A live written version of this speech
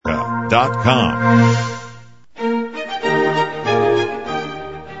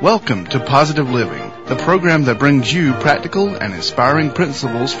ProfessorofPhilosophy.com. Welcome to Positive Living, the program that brings you practical and inspiring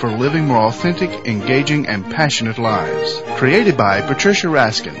principles for living more authentic, engaging, and passionate lives. Created by Patricia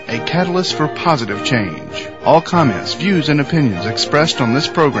Raskin, a catalyst for positive change. All comments, views, and opinions expressed on this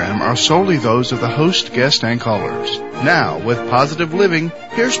program are solely those of the host, guest, and callers. Now, with Positive Living,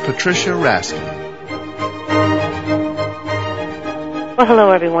 here's Patricia Raskin. Well,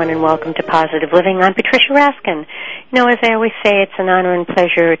 hello, everyone, and welcome to Positive Living. I'm Patricia Raskin. You know, as I always say, it's an honor and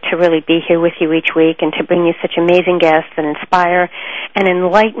pleasure to really be here with you each week and to bring you such amazing guests that inspire and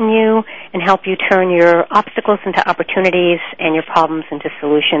enlighten you and help you turn your obstacles into opportunities and your problems into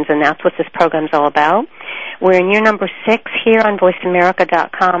solutions, and that's what this program's all about. We're in year number 6 here on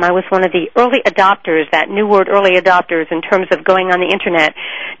VoiceAmerica.com. I was one of the early adopters, that new word, early adopters, in terms of going on the Internet,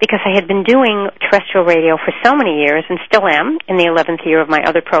 because I had been doing terrestrial radio for so many years and still am in the 11th year of my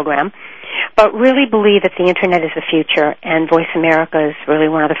other program, but really believe that the Internet is the future, and Voice America is really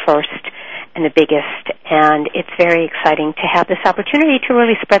one of the first and the biggest, and it's very exciting to have this opportunity to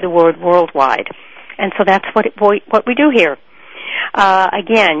really spread the word worldwide. And so that's what we do here.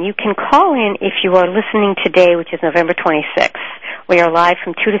 Again, you can call in if you are listening today, which is November 26th. We are live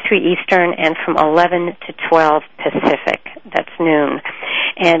from 2 to 3 Eastern and from 11 to 12 Pacific. That's noon.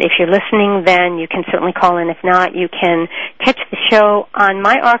 And if you're listening, then you can certainly call in. If not, you can catch the show on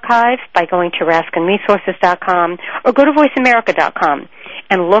my archive by going to RaskinResources.com or go to VoiceAmerica.com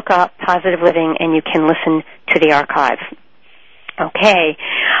and look up Positive Living, and you can listen to the archive. Okay.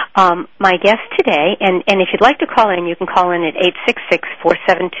 My guest today, and if you'd like to call in, you can call in at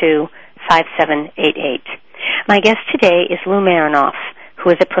 866-472-5788. My guest today is Lou Marinoff, who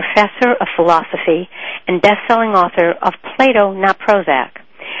is a professor of philosophy and best-selling author of Plato Not Prozac.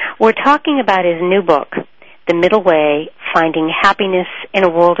 We're talking about his new book, The Middle Way, Finding Happiness in a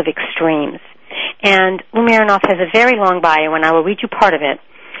World of Extremes. And Lou Marinoff has a very long bio, and I will read you part of it.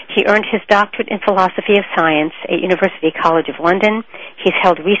 He earned his doctorate in philosophy of science at University College of London. He's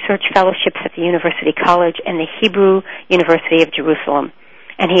held research fellowships at the University College and the Hebrew University of Jerusalem.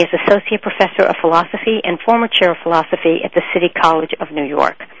 And he is associate professor of philosophy and former chair of philosophy at the City College of New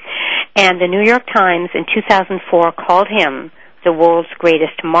York. And the New York Times in 2004 called him the world's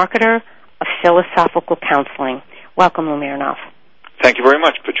greatest marketer of philosophical counseling. Welcome, Lou Marinoff. Thank you very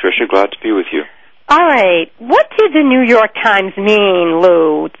much, Patricia. Glad to be with you. All right. What did the New York Times mean,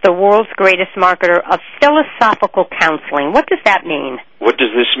 Lou, the world's greatest marketer of philosophical counseling? What does that mean? What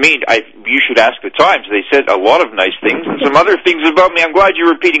does this mean? You should ask the Times. They said a lot of nice things and some other things about me. I'm glad you're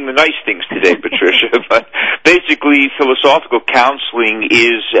repeating the nice things today, Patricia. But basically, philosophical counseling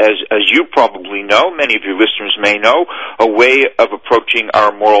is, as you probably know, many of your listeners may know, a way of approaching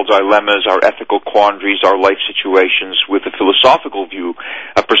our moral dilemmas, our ethical quandaries, our life situations with a philosophical view,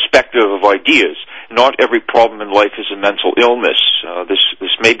 a perspective of ideas. Not every problem in life is a mental illness. This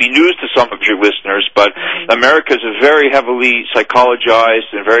may be news to some of your listeners, but America is a very heavily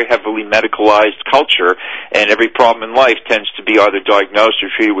psychologized and very heavily medicalized culture, and every problem in life tends to be either diagnosed or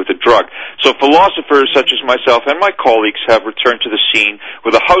treated with a drug. So philosophers such as myself and my colleagues have returned to the scene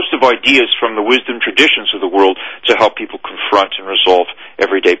with a host of ideas from the wisdom traditions of the world to help people confront and resolve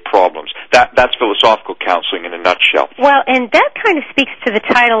everyday problems. That's philosophical counseling in a nutshell. Well, and that kind of speaks to the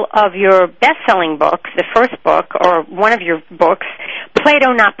title of your best-selling book, the first book, or one of your books,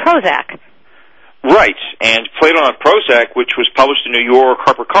 Plato Not Prozac. Right, and Plato Not Prozac, which was published in New York,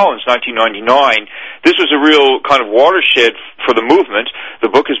 HarperCollins, 1999, this was a real kind of watershed for the movement.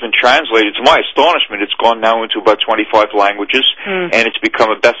 The book has been translated. To my astonishment, it's gone now into about 25 languages, and it's become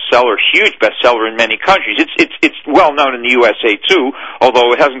a bestseller, huge bestseller in many countries. It's well known in the USA, too,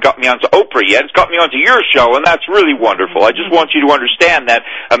 although it hasn't got me onto Oprah yet. It's got me onto your show, and that's really wonderful. I just want you to understand that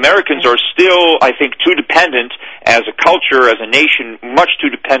Americans are still, I think, too dependent as a culture, as a nation, much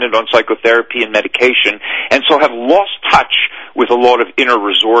too dependent on psychotherapy and medication, and so have lost touch with a lot of inner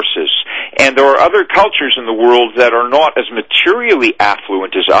resources. And there are other cultures in the world that are not as materially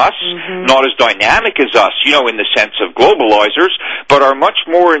affluent as us, not as dynamic as us, you know, in the sense of globalizers, but are much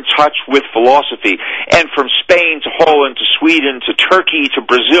more in touch with philosophy. And from Spain to Holland to Sweden to Turkey to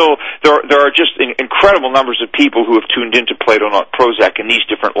Brazil, there are just incredible numbers of people who have tuned into Plato Not Prozac in these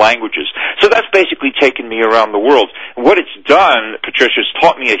different languages. So that's basically taken me around the world. And what it's done, Patricia, has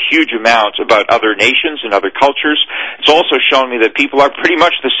taught me a huge amount about other nations and other cultures. It's also shown me that people are pretty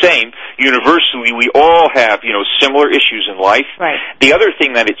much the same. Universally, we all have, you know, similar issues in life. Right. The other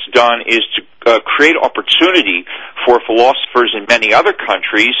thing that it's it's done is to create opportunity for philosophers in many other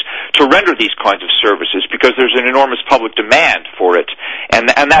countries to render these kinds of services, because there's an enormous public demand for it, and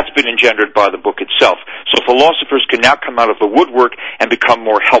that's been engendered by the book itself. So philosophers can now come out of the woodwork and become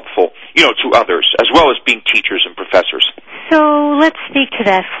more helpful, to others, as well as being teachers and professors. So let's speak to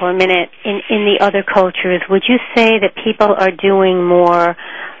that for a minute. In the other cultures, would you say that people are doing more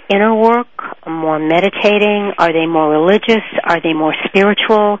inner work, more meditating? Are they more religious? Are they more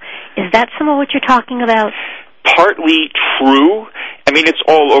spiritual? Is that some of what you're talking about? Partly true. I mean, it's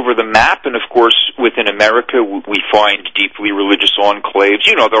all over the map, and of course, within America, we find deeply religious enclaves.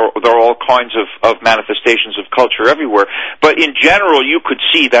 There are all kinds of manifestations of culture everywhere. But in general, you could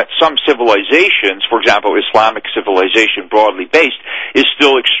see that some civilizations, for example, Islamic civilization broadly based, is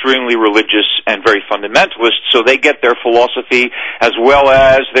still extremely religious and very fundamentalist, so they get their philosophy as well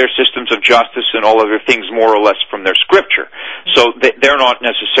as their systems of justice and all other things more or less from their scripture. So they're not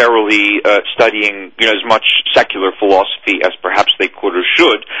necessarily studying as much secular philosophy as perhaps they could or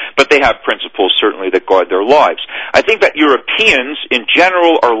should, but they have principles certainly that guide their lives. I think that Europeans in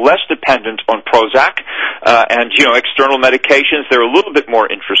general are less dependent on Prozac and external medications. They're a little bit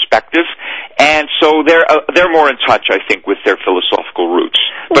more introspective, and so they're more in touch, I think, with their philosophical roots.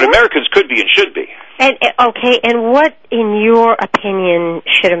 But Americans could be and should be. And what, in your opinion,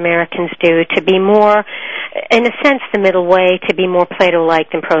 should Americans do to be more, in a sense, the middle way, to be more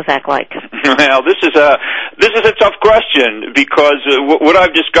Plato-like than Prozac-like? Well, this is a tough question, because what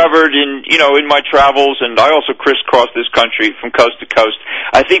I've discovered in my travels, and I also crisscross this country from coast to coast,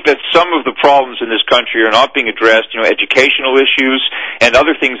 I think that some of the problems in this country are not being addressed. Educational issues and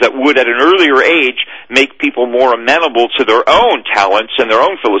other things that would, at an earlier age, make people more amenable to their own talents and their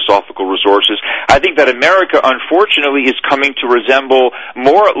own philosophical resources. I think that America, unfortunately, is coming to resemble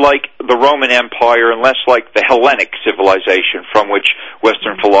more like the Roman Empire and less like the Hellenic civilization from which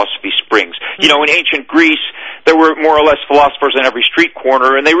Western philosophy springs. In ancient Greece, there were more or less philosophers on every street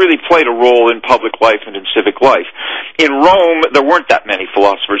corner, and they really played a role in public life and in civic life. In Rome, there weren't that many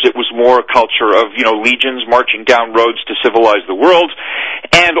philosophers. It was more a culture of, legions marching down roads to civilize the world,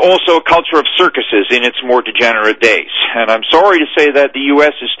 and also a culture of circuses in its more degenerate days. And I'm sorry to say that the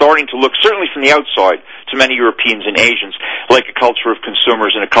U.S. is starting to look, certainly from the outside, to many Europeans and Asians, like a culture of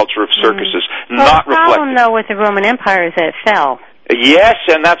consumers and a culture of circuses, not reflected. The problem, though, with the Roman Empire is that it fell. Yes,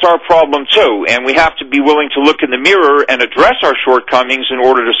 and that's our problem, too. And we have to be willing to look in the mirror and address our shortcomings in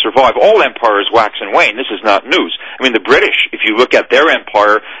order to survive. All empires wax and wane. This is not news. I mean, the British, if you look at their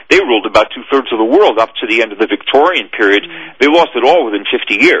empire, they ruled about two-thirds of the world up to the end of the Victorian period. They lost it all within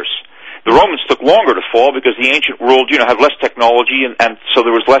 50 years. The Romans took longer to fall because the ancient world, had less technology, and so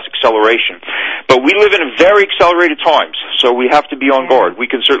there was less acceleration. But we live in very accelerated times, so we have to be on guard. We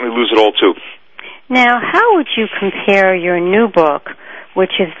can certainly lose it all, too. Now, how would you compare your new book,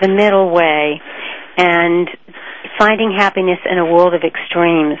 which is The Middle Way, and Finding Happiness in a World of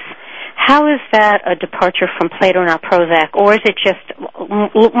Extremes? How is that a departure from Plato Not Prozac, or is it just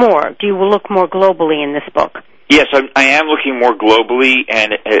more? Do you look more globally in this book? Yes, I am looking more globally,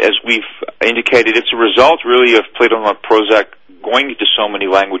 and as we've indicated, it's a result really of Plato Not Prozac going into so many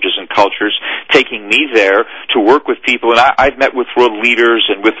languages and cultures, taking me there to work with people. And I've met with world leaders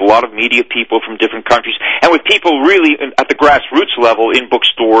and with a lot of media people from different countries, and with people really at the grassroots level in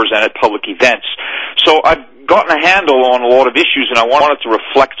bookstores and at public events. So I've gotten a handle on a lot of issues, and I wanted to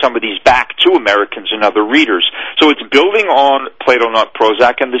reflect some of these back to Americans and other readers. So it's building on Plato Not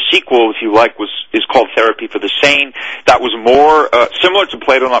Prozac, and the sequel, if you like, is called Therapy for the Sane. That was more similar to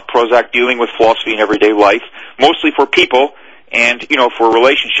Plato Not Prozac, dealing with philosophy in everyday life, mostly for people, and, for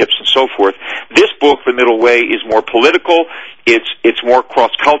relationships and so forth. This book, The Middle Way, is more political, it's more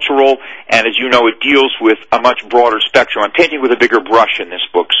cross-cultural, and as you know, it deals with a much broader spectrum. I'm painting with a bigger brush in this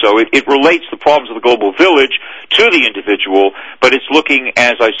book, so it relates the problems of the global village to the individual, but it's looking,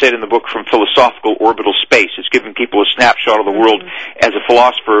 as I said in the book, from philosophical orbital space. It's giving people a snapshot of the world as a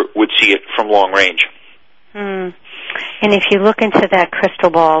philosopher would see it from long range. And if you look into that crystal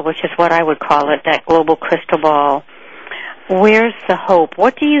ball, which is what I would call it, that global crystal ball, where's the hope?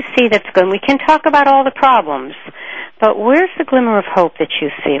 What do you see that's good? We can talk about all the problems, but where's the glimmer of hope that you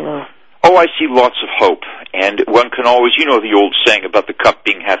see, Lou? Oh, I see lots of hope, and one can always, the old saying about the cup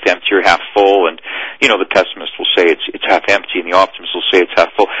being half empty or half full, and, the pessimist will say it's half empty, and the optimist will say it's half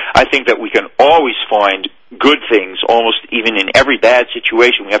full. I think that we can always find good things, almost even in every bad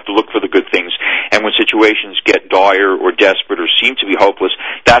situation. We have to look for the good things, and when situations get dire or desperate or seem to be hopeless,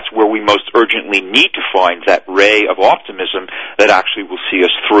 that's where we most urgently need to find that ray of optimism that actually will see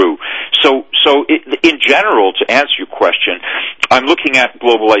us through. In general, to answer your question, I'm looking at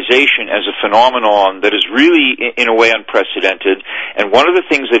globalization as a phenomenon that is really, in a way, unprecedented. And one of the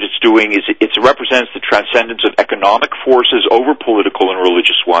things that it's doing is it represents the transcendence of economic forces over political and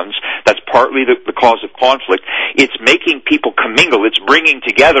religious ones. That's partly the cause of conflict. It's making people commingle. It's bringing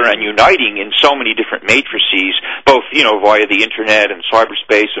together and uniting in so many different matrices, both, via the internet and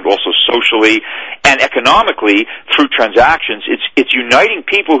cyberspace and also socially and economically through transactions. It's uniting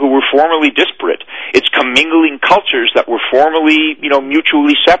people who were formerly disparate. It's commingling cultures that were formerly,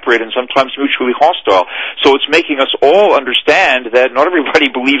 mutually separate and sometimes mutually hostile. So it's making us all understand that not everybody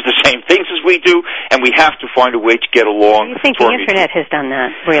believes the same things as we do, and we have to find a way to get along. You think the Internet has done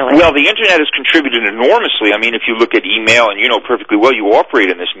that, really? Well, the Internet has contributed enormously. I mean, if you look at email, and you know perfectly well you operate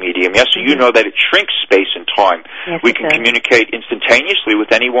in this medium, yes, so you know that it shrinks space and time. Yes, we can communicate instantaneously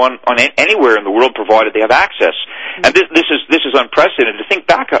with anyone anywhere in the world, provided they have access. And this is unprecedented. To think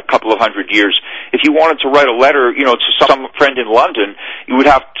back a couple of hundred years, if you wanted to write a letter, to some friend in London, you would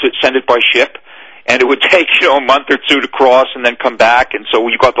have to send it by ship, and it would take, a month or two to cross and then come back, and so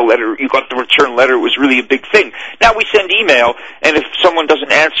you got the return letter. It was really a big thing. Now we send email, and if someone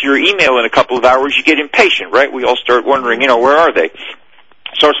doesn't answer your email in a couple of hours, you get impatient, right? We all start wondering, where are they?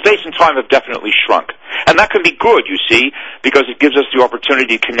 So space and time have definitely shrunk. And that can be good, you see, because it gives us the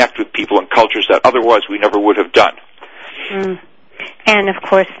opportunity to connect with people and cultures that otherwise we never would have done. Mm. And, of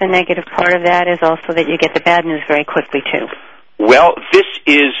course, the negative part of that is also that you get the bad news very quickly, too. Well, this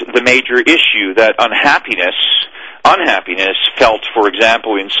is the major issue, that unhappiness felt, for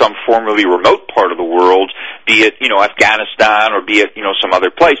example, in some formerly remote part of the world, be it, Afghanistan or be it, some other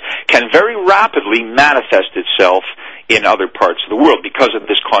place, can very rapidly manifest itself in other parts of the world because of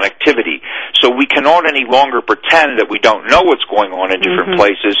this connectivity. So we cannot any longer pretend that we don't know what's going on in different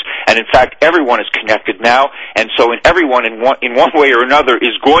places, and in fact everyone is connected now, and so everyone in one way or another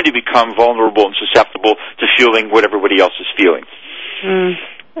is going to become vulnerable and susceptible to feeling what everybody else is feeling.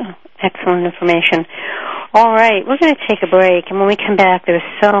 Oh, excellent information. All right, we're going to take a break, and when we come back, there's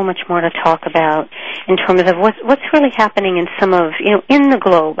so much more to talk about in terms of what's really happening in some of, in the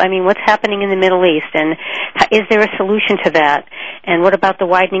globe. I mean, what's happening in the Middle East, and is there a solution to that? And what about the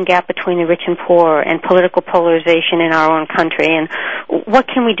widening gap between the rich and poor and political polarization in our own country? And what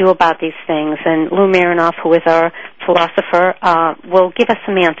can we do about these things? And Lou Marinoff, who is our philosopher, will give us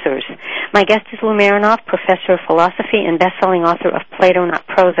some answers. My guest is Lou Marinoff, Professor of Philosophy and best-selling author of Plato Not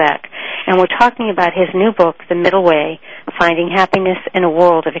Prozac. And we're talking about his new book, The Middle Way, Finding Happiness in a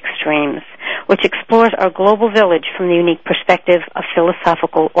World of Extremes, which explores our global village from the unique perspective of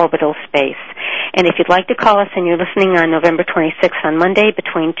philosophical orbital space. And if you'd like to call us and you're listening on November 26th on Monday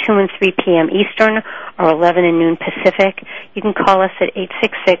between 2 and 3 p.m. Eastern or 11 and noon Pacific, you can call us at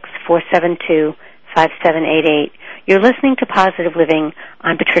 866-472-5788. You're listening to Positive Living.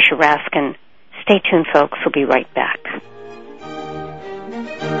 I'm Patricia Raskin. Stay tuned, folks. We'll be right back.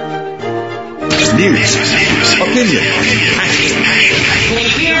 News, opinion.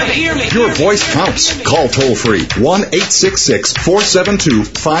 Your voice counts. Call toll-free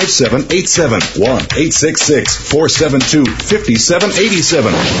 1-866-472-5787.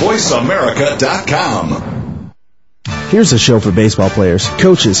 1-866-472-5787. VoiceAmerica.com. Here's a show for baseball players,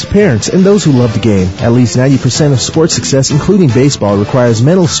 coaches, parents, and those who love the game. At least 90% of sports success, including baseball, requires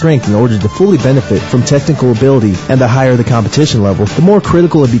mental strength in order to fully benefit from technical ability. And the higher the competition level, the more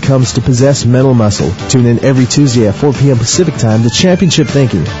critical it becomes to possess mental muscle. Tune in every Tuesday at 4 p.m. Pacific Time to Championship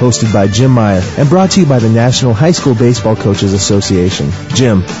Thinking, hosted by Jim Meyer, and brought to you by the National High School Baseball Coaches Association.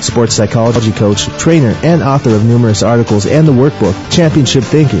 Jim, sports psychology coach, trainer, and author of numerous articles and the workbook, Championship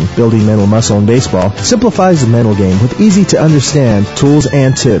Thinking, Building Mental Muscle in Baseball, simplifies the mental game with easy-to-understand tools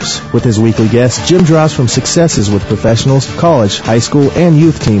and tips. With his weekly guests, Jim draws from successes with professionals, college, high school, and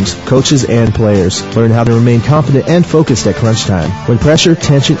youth teams, coaches, and players. Learn how to remain confident and focused at crunch time, when pressure,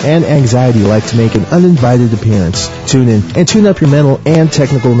 tension, and anxiety like to make an uninvited appearance. Tune in and tune up your mental and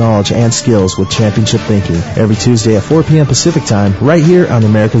technical knowledge and skills with Championship Thinking, every Tuesday at 4 p.m. Pacific Time, right here on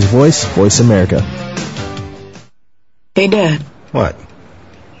America's Voice, Voice America. Hey, Dad. What?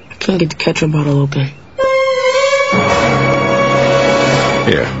 I can't get the ketchup bottle open.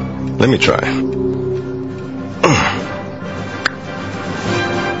 Here, let me try.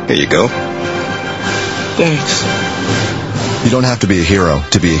 Here you go. Thanks. You don't have to be a hero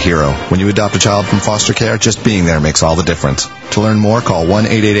to be a hero. When you adopt a child from foster care, just being there makes all the difference. To learn more, call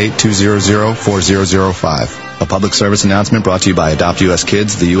 1-888-200-4005. A public service announcement brought to you by Adopt U.S.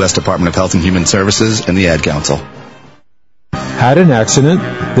 Kids, the U.S. Department of Health and Human Services, and the Ad Council. Had an accident?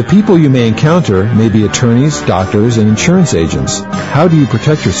 The people you may encounter may be attorneys, doctors, and insurance agents. How do you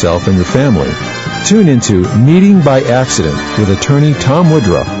protect yourself and your family? Tune into Meeting by Accident with attorney Tom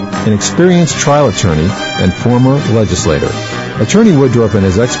Woodruff, an experienced trial attorney and former legislator. Attorney Woodruff and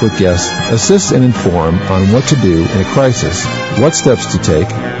his expert guests assist and inform on what to do in a crisis, what steps to take,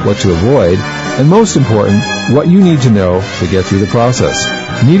 what to avoid, and most important, what you need to know to get through the process.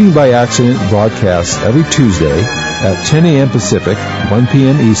 Meeting by Accident broadcasts every Tuesday at 10 a.m. Pacific, 1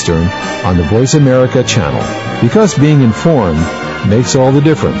 p.m. Eastern on the Voice America channel. Because being informed makes all the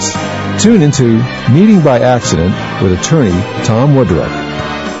difference. Tune into Meeting by Accident with attorney Tom Woodruff.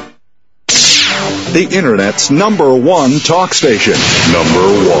 The Internet's #1 talk station.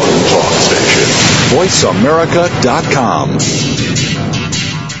 #1 talk station. VoiceAmerica.com.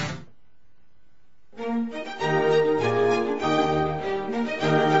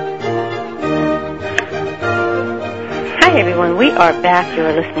 Hi, everyone. We are back. You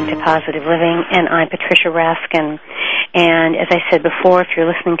are listening to Positive Living, and I'm Patricia Raskin. And as I said before, if you're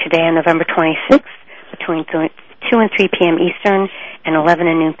listening today on November 26th, between 2 and 3 p.m. Eastern and 11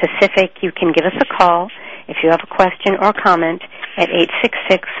 and noon Pacific, you can give us a call if you have a question or comment at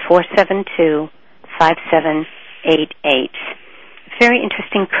 866-472-5788. Very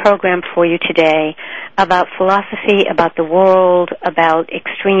interesting program for you today about philosophy, about the world, about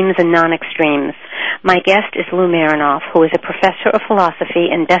extremes and non-extremes. My guest is Lou Marinoff, who is a professor of philosophy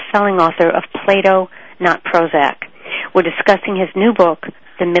and best-selling author of Plato Not Prozac. We're discussing his new book,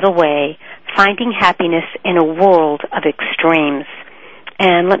 The Middle Way, Finding Happiness in a World of Extremes.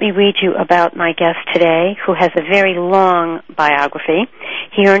 And let me read you about my guest today, who has a very long biography.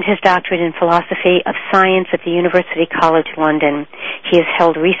 He earned his doctorate in philosophy of science at the University College London. He has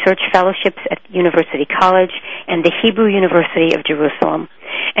held research fellowships at University College and the Hebrew University of Jerusalem.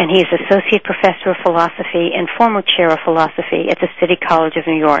 And he is Associate Professor of Philosophy and former Chair of Philosophy at the City College of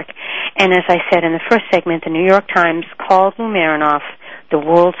New York. And as I said in the first segment, the New York Times called Lou Marinoff the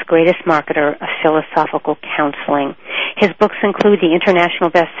world's greatest marketer of philosophical counseling. His books include the international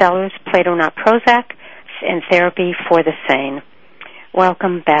bestsellers Plato Not Prozac and Therapy for the Sane.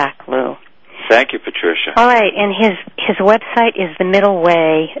 Welcome back, Lou. Thank you, Patricia. All right, and his website is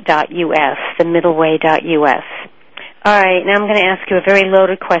themiddleway.us, themiddleway.us. All right, now I'm going to ask you a very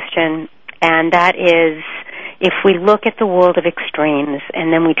loaded question, and that is, if we look at the world of extremes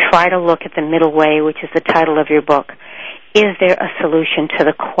and then we try to look at the middle way, which is the title of your book, is there a solution to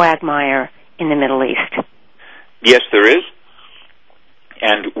the quagmire in the Middle East? Yes, there is.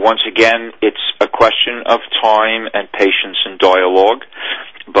 And once again, it's a question of time and patience and dialogue.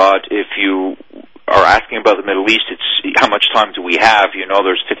 But if you are asking about the Middle East, it's how much time do we have? You know,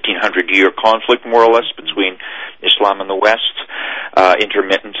 there's 1,500-year conflict, more or less, between Islam and the West,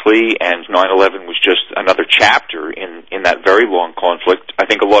 intermittently, and 9/11 was just another chapter in that very long conflict. I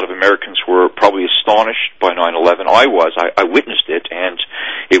think a lot of Americans were probably astonished by 9/11. I was. I witnessed it, and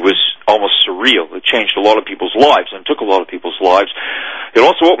it was almost surreal. It changed a lot of people's lives and took a lot of people's lives. It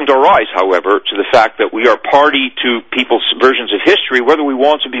also opened our eyes, however, to the fact that we are party to people's versions of history, whether we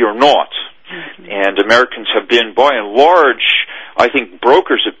want to be or not. And Americans have been, by and large, I think,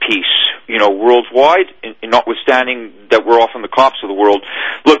 brokers of peace, you know, worldwide, notwithstanding that we're often the cops of the world.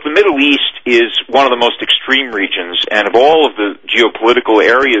 Look, the Middle East is one of the most extreme regions, and of all of the geopolitical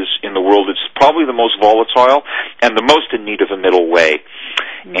areas in the world, it's probably the most volatile and the most in need of a middle way.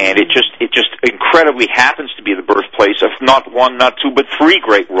 And it just incredibly happens to be the birthplace of not one, not two, but three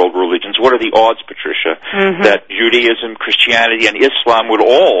great world religions. What are the odds, Patricia, that Judaism, Christianity, and Islam would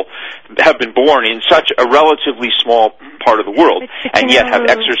all have been born in such a relatively small part of the world, and yet have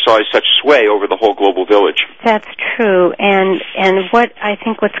exercised such sway over the whole global village? That's true. And what I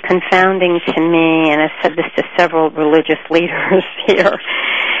think what's confounding to me, and I've said this to several religious leaders here,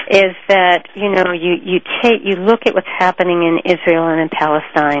 is that, you know, you look at what's happening in Israel and in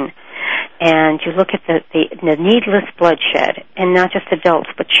Palestine, and you look at the needless bloodshed, and not just adults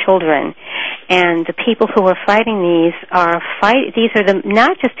but children, and the people who are fighting these are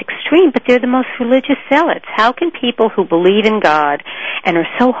not just extreme, but they're the most religious zealots. How can people who believe in God and are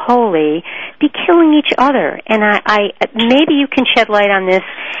so holy be killing each other? And I maybe you can shed light on this,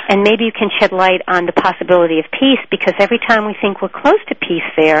 and maybe you can shed light on the possibility of peace, because every time we think we're close to peace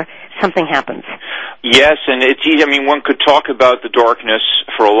there, something happens. Yes, and it's easy. I mean, one could talk about the darkness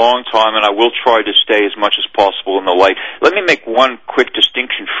for a long time, and I will try to stay as much as possible in the light. Let me make one quick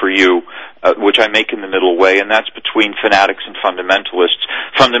distinction for you, which I make in the middle way, and that's between fanatics and fundamentalists.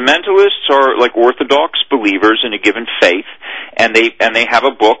 Fundamentalists are like orthodox believers in a given faith, and they have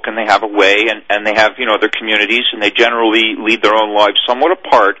a book, and they have a way, and they have, you know, their communities, and they generally lead their own lives somewhat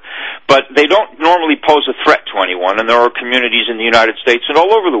apart, but they don't normally pose a threat to anyone, and there are communities in the United States and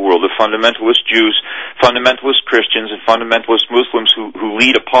all over the world of fundamentalist Jews, fundamentalist Christians, and fundamentalist Muslims who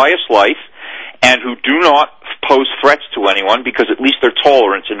lead a pious life and who do not pose threats to anyone because at least they're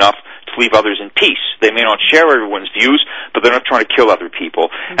tolerant enough to leave others in peace. They may not share everyone's views, but they're not trying to kill other people.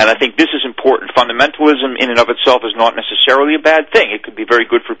 And I think this is important. Fundamentalism in and of itself is not necessarily a bad thing. It could be very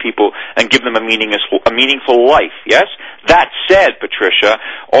good for people and give them a meaningful life, yes? That said, Patricia,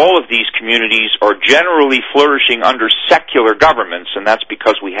 all of these communities are generally flourishing under secular governments, and that's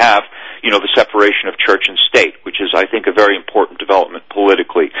because we have, the separation of church and state, which is, I think, a very important development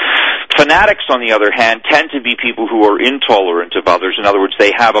politically. Fanatics, on the other hand, tend to be people who are intolerant of others. In other words, they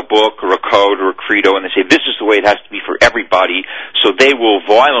have a book or a code or a credo, and they say, this is the way it has to be for everybody, so they will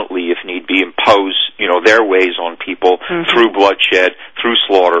violently, if need be, impose, their ways on people through bloodshed, through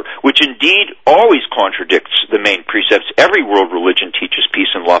slaughter, which indeed always contradicts the main precepts. Every world religion teaches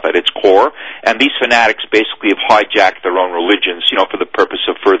peace and love at its core, and these fanatics basically have hijacked their own religions, for the purpose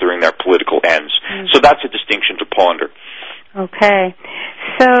of furthering their political ends. So that's a distinction to ponder. Okay.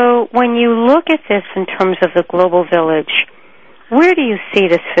 So when you look at this in terms of the global village, where do you see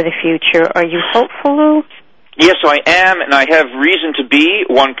this for the future? Are you hopeful, Lou? Yes, I am, and I have reason to be.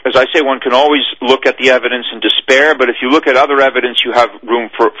 As I say, one can always look at the evidence and despair, but if you look at other evidence, you have room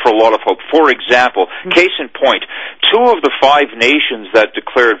for a lot of hope. For example, case in point, 2 of the 5 nations that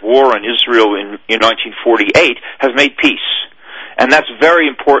declared war on Israel in 1948 have made peace. And that's very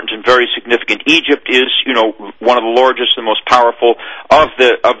important and very significant. Egypt is, one of the largest and most powerful of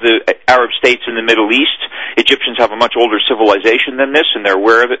the Arab states in the Middle East. Egyptians have a much older civilization than this, and they're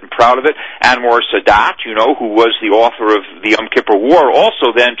aware of it and proud of it. Anwar Sadat, who was the author of the Yom Kippur War, also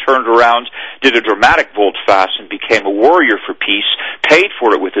then turned around, did a dramatic volte-face, and became a warrior for peace, paid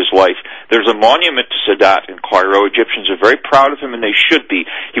for it with his life. There's a monument to Sadat in Cairo. Egyptians are very proud of him, and they should be.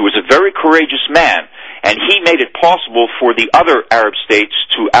 He was a very courageous man, and he made it possible for the other Arab states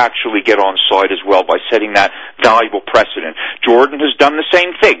to actually get on side as well by setting that valuable precedent. Jordan has done the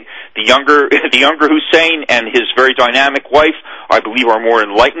same thing. The younger Hussein and his very dynamic wife, I believe, are more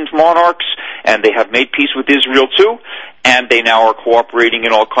enlightened monarchs, and they have made peace with Israel too, and they now are cooperating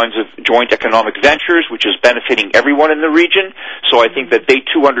in all kinds of joint economic ventures, which is benefiting everyone in the region. So I think that they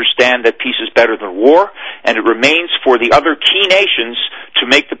too understand that peace is better than war, and it remains for the other key nations to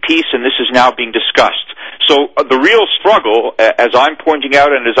make the peace, and this is now being discussed. So the real struggle, as I'm pointing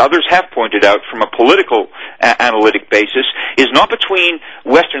out and as others have pointed out from a political analytic basis, is not between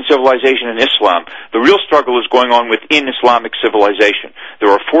Western civilization and Islam. The real struggle is going on within Islamic civilization.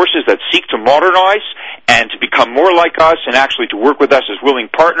 There are forces that seek to modernize and to become more like us and actually to work with us as willing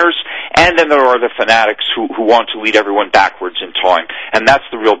partners, and then there are the fanatics who want to lead everyone backwards in time. And that's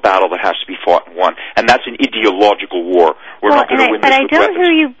the real battle that has to be fought and won. And that's an ideological war. We're not going to win this with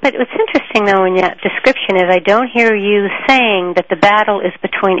weapons. But what's interesting, though, in that description is I don't hear you saying that the battle is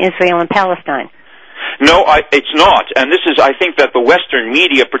between Israel and Palestine. No, it's not. And this is, I think, that the Western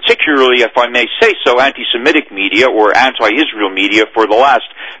media, particularly, if I may say so, anti-Semitic media or anti-Israel media for the last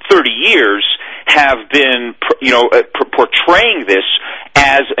 30 years have been, portraying this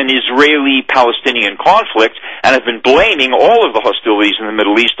as an Israeli-Palestinian conflict and have been blaming all of the hostilities in the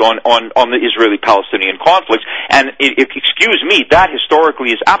Middle East on the Israeli-Palestinian conflict. And excuse me, that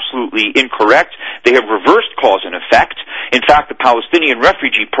historically is absolutely incorrect. They have reversed cause and effect. In fact, the Palestinian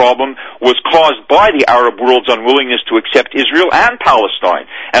refugee problem was caused by the Arab world's unwillingness to accept Israel and Palestine.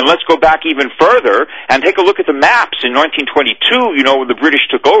 And let's go back even further and take a look at the maps. In 1922, when the British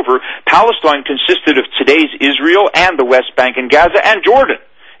took over, Palestine consisted of today's Israel and the West Bank and Gaza and Jordan.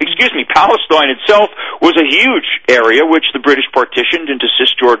 Palestine itself was a huge area which the British partitioned into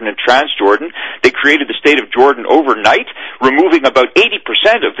Cisjordan and Transjordan. They created the state of Jordan overnight, removing about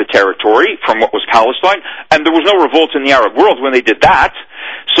 80% of the territory from what was Palestine, and there was no revolt in the Arab world when they did that.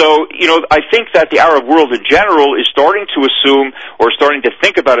 So, I think that the Arab world in general is starting to assume or starting to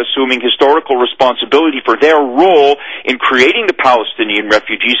think about assuming historical responsibility for their role in creating the Palestinian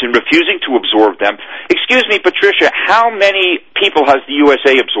refugees and refusing to absorb them. Excuse me, Patricia, how many people has the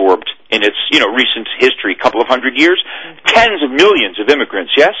USA absorbed in its, recent history, couple of hundred years? Tens of millions of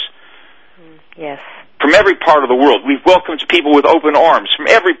immigrants, yes? Yes. From every part of the world. We've welcomed people with open arms. From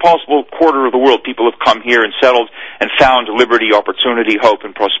every possible quarter of the world, people have come here and settled and found liberty, opportunity, hope,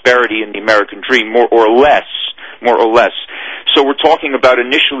 and prosperity in the American dream, more or less. So we're talking about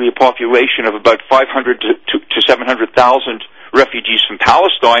initially a population of about 500 to 700,000 refugees from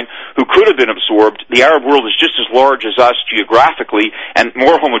Palestine who could have been absorbed. The Arab world is just as large as us geographically and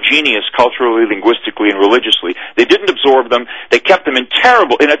more homogeneous culturally, linguistically, and religiously. They didn't absorb them. They kept them in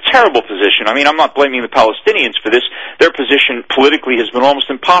a terrible position. I mean, I'm not blaming the Palestinians for this. Their position politically has been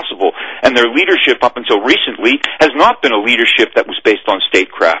almost impossible, and their leadership up until recently has not been a leadership that was based on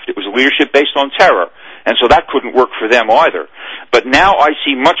statecraft. It was a leadership based on terror. And so that couldn't work for them either. But now I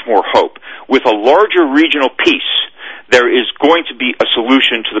see much more hope. with a larger regional peace, there is going to be a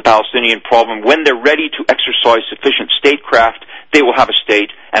solution to the Palestinian problem. When they're ready to exercise sufficient statecraft, they will have a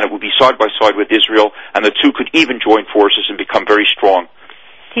state, and it will be side by side with Israel, and the two could even join forces and become very strong.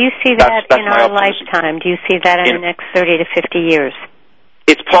 Do you see that in our lifetime? Do you see that in the next 30 to 50 years?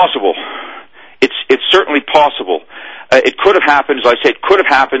 It's possible. It's certainly possible. It could have happened, as I said,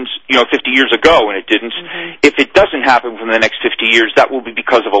 50 years ago, and it didn't. Mm-hmm. If it doesn't happen within the next 50 years, that will be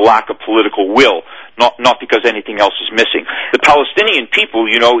because of a lack of political will, not because anything else is missing. The Palestinian people,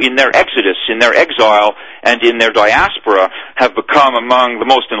 in their exodus, in their exile, and in their diaspora, have become among the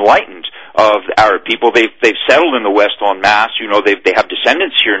most enlightened of the Arab people. They've settled in the West en masse. They have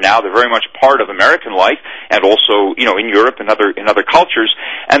descendants here now. They're very much part of American life, and also in Europe and other cultures.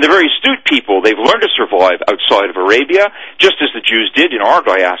 And they're very astute people. They've learned to survive outside of Arabia, just as the Jews did in our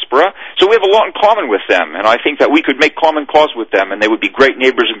diaspora. So we have a lot in common with them, and I think that we could make common cause with them, and they would be great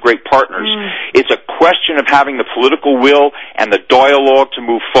neighbors and great partners. It's a question of having the political will and the dialogue to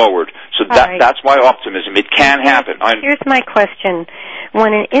move forward. So that's my optimism. It can happen. Here's my question.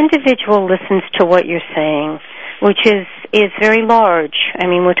 When an individual listens to what you're saying, which is very large, I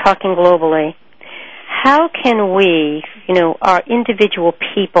mean, we're talking globally, how can we, our individual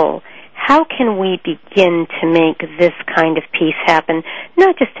people, how can we begin to make this kind of peace happen,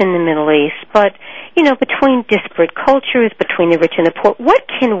 not just in the Middle East, but, between disparate cultures, between the rich and the poor? What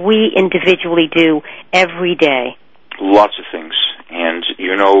can we individually do every day? Lots of things. And,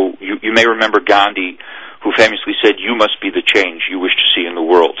 you may remember Gandhi, who famously said, "You must be the change you wish to see in the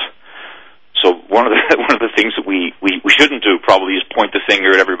world." So one of the things that we shouldn't do probably is point the finger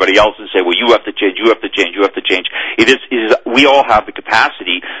at everybody else and say, "Well, you have to change, you have to change, you have to change." It is we all have the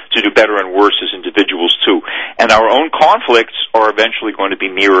capacity to do better and worse as individuals too, and our own conflicts are eventually going to be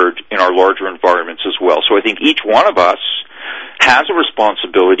mirrored in our larger environments as well. So I think each one of us has a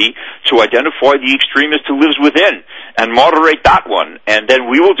responsibility to identify the extremist who lives within and moderate that one, and then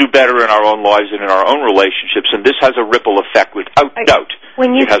we will do better in our own lives and in our own relationships, and this has a ripple effect without doubt.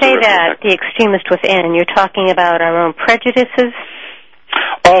 When you say that, the extremist within, you're talking about our own prejudices?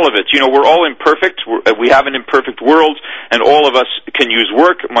 All of it. We're all imperfect. We have an imperfect world, and all of us can use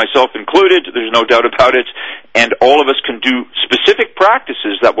work, myself included. There's no doubt about it. And all of us can do specific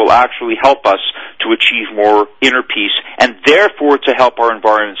practices that will actually help us to achieve more inner peace, and therefore to help our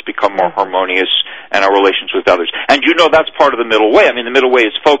environments become more harmonious and our relations with others. And that's part of the middle way. I mean, the middle way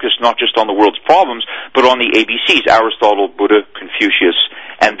is focused not just on the world's problems, but on the ABCs, Aristotle, Buddha, Confucius,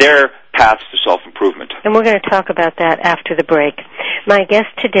 and their paths to self-improvement. And we're going to talk about that after the break. My guest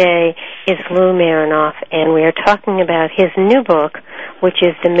today is Lou Marinoff, and we are talking about his new book, which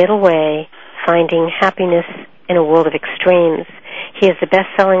is The Middle Way, Finding Happiness in a World of Extremes. He is the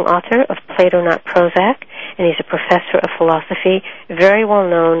best-selling author of Plato Not Prozac, and he's a professor of philosophy, very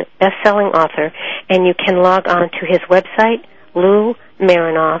well-known best-selling author, and you can log on to his website, Lou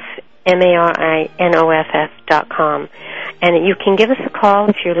Marinoff, MARINOFF.com. And you can give us a call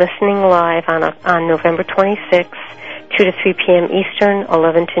if you're listening live on November 26th, 2 to 3 p.m. Eastern,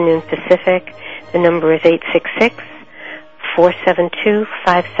 11 to noon Pacific. The number is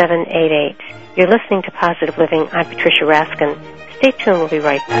 866-472-5788. You're listening to Positive Living. I'm Patricia Raskin. Stay tuned. We'll be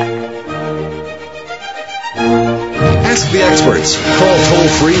right back. Ask the experts. Call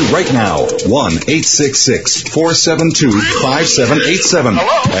toll-free right now, 1-866-472-5787.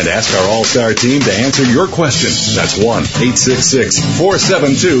 And ask our All-Star team to answer your question. That's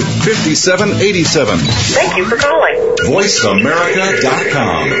 1-866-472-5787. Thank you for calling.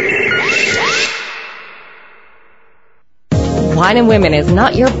 VoiceAmerica.com. Wine and Women is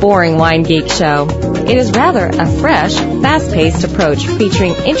not your boring wine geek show. It is rather a fresh, fast-paced approach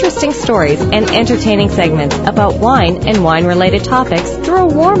featuring interesting stories and entertaining segments about wine and wine-related topics through a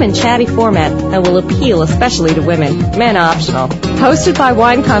warm and chatty format that will appeal especially to women, men optional. Hosted by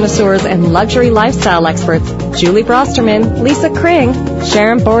wine connoisseurs and luxury lifestyle experts Julie Brosterman, Lisa Kring,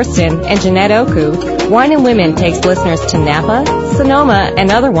 Sharon Borston, and Jeanette Oku, Wine and Women takes listeners to Napa, Sonoma,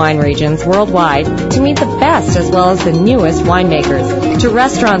 and other wine regions worldwide to meet the best as well as the newest winemakers, to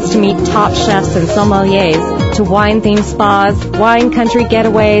restaurants to meet top chefs and sommeliers, to wine-themed spas, wine country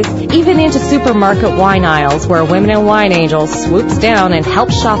getaways, even into supermarket wine aisles where Women in Wine Angel swoops down and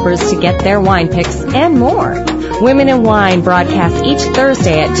helps shoppers to get their wine picks and more. Women in Wine broadcasts each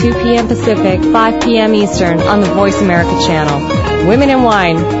Thursday at 2 p.m. Pacific, 5 p.m. Eastern on the Voice America channel. Women in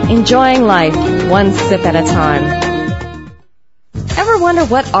Wine, enjoying life one sip at a time. Ever wonder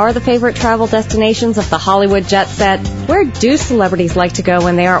what are the favorite travel destinations of the Hollywood jet set? Where do celebrities like to go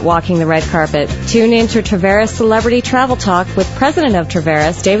when they aren't walking the red carpet? Tune in to Traveris Celebrity Travel Talk with President of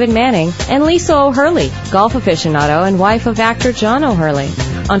Traveris, David Manning, and Lisa O'Hurley, golf aficionado and wife of actor John O'Hurley.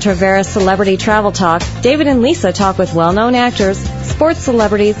 On Travera's Celebrity Travel Talk, David and Lisa talk with well-known actors, sports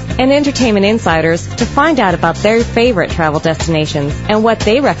celebrities, and entertainment insiders to find out about their favorite travel destinations and what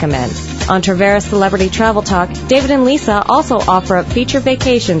they recommend. On Travera's Celebrity Travel Talk, David and Lisa also offer up feature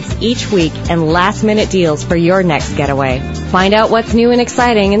vacations each week and last-minute deals for your next getaway. Find out what's new and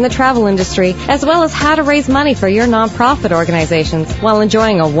exciting in the travel industry, as well as how to raise money for your nonprofit organizations while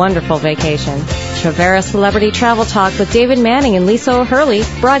enjoying a wonderful vacation. Travera's Celebrity Travel Talk with David Manning and Lisa O'Hurley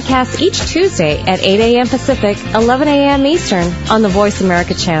broadcasts each Tuesday at 8 a.m. Pacific, 11 a.m. Eastern on the Voice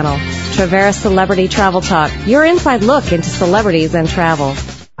America channel. Travera's Celebrity Travel Talk, your inside look into celebrities and travel.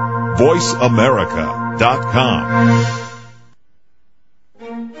 VoiceAmerica.com.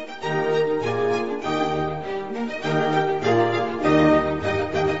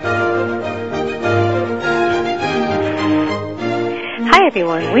 Hi,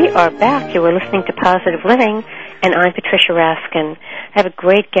 everyone. We are back. You are listening to Positive Living, and I'm Patricia Raskin. I have a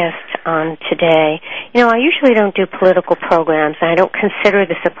great guest on today. You know, I usually don't do political programs, and I don't consider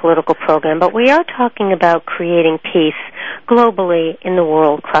this a political program, but we are talking about creating peace globally in the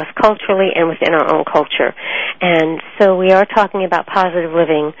world, cross-culturally and within our own culture. And so we are talking about positive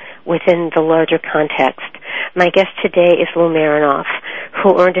living within the larger context. My guest today is Lou Marinoff,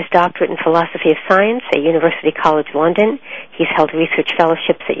 who earned his doctorate in philosophy of science at University College London. He's held research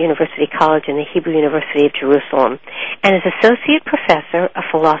fellowships at University College and the Hebrew University of Jerusalem, and is associate professor of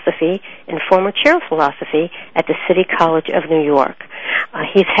philosophy and former chair of philosophy at the City College of New York.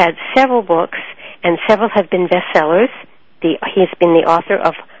 He's had several books, and several have been bestsellers. He's been the author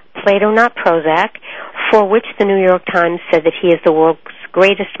of Plato Not Prozac, for which the New York Times said that he is the world's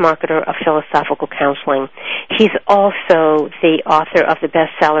greatest marketer of philosophical counseling. He's also the author of the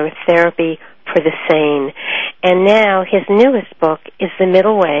bestseller Therapy for the Sane. And now his newest book is The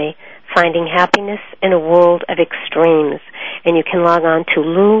Middle Way, Finding Happiness in a World of Extremes. And you can log on to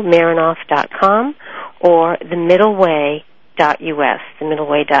loumarinoff.com or themiddleway.us,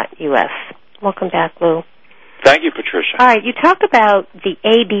 themiddleway.us. Welcome back, Lou. Thank you, Patricia. All right, you talk about the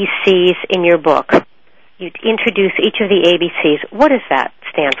ABCs in your book. You introduce each of the ABCs. What does that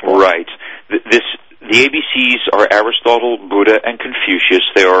stand for? Right. The ABCs are Aristotle, Buddha, and Confucius.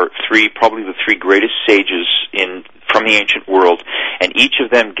 They are probably the three greatest sages from the ancient world, and each of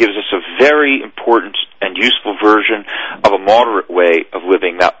them gives us a very important and useful version of a moderate way of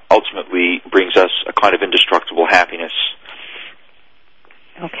living that ultimately brings us a kind of indestructible happiness.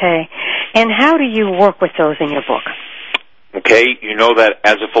 Okay. And how do you work with those in your book? Okay, you know that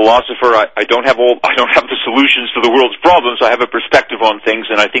as a philosopher, I don't have the solutions to the world's problems. I have a perspective on things,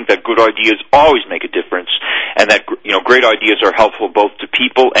 and I think that good ideas always make a difference, and that great ideas are helpful both to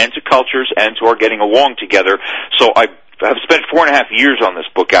people and to cultures and to our getting along together. So I've spent 4.5 years on this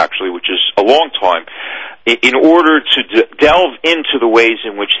book, actually, which is a long time, in order to delve into the ways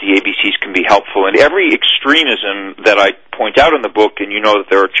in which the ABCs can be helpful. And every extremism that I point out in the book, and you know that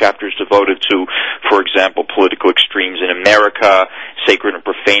there are chapters devoted to, for example, political extremes in America, sacred and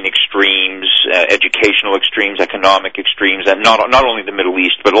profane extremes, educational extremes, economic extremes, and not only the Middle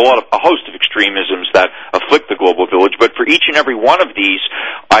East, but a host of extremisms that afflict the global village. But for each and every one of these,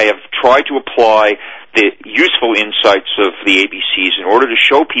 I have tried to apply the useful insights of the ABCs in order to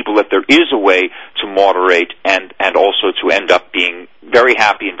show people that there is a way to moderate and also to end up being very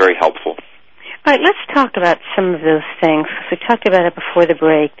happy and very helpful. All right, let's talk about some of those things. We talked about it before the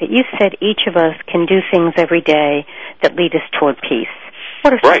break, that you said each of us can do things every day that lead us toward peace.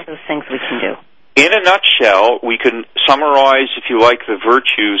 What are some of those things we can do? In a nutshell, we can summarize, if you like, the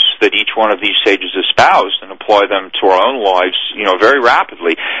virtues that each one of these sages espoused and apply them to our own lives, very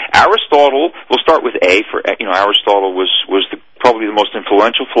rapidly. Aristotle, we'll start with A for, Aristotle was probably the most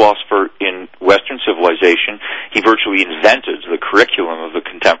influential philosopher in Western civilization. He virtually invented the curriculum of the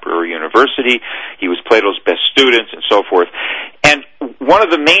contemporary university. He was Plato's best student and so forth. And one of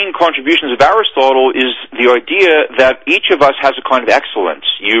the main contributions of Aristotle is the idea that each of us has a kind of excellence.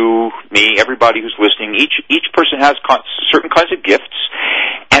 You, me, everybody who's listening, each person has certain kinds of gifts.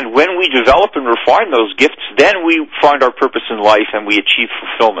 And when we develop and refine those gifts, then we find our purpose in life and we achieve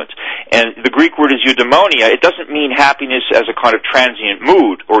fulfillment. And the Greek word is eudaimonia. It doesn't mean happiness as a kind of transient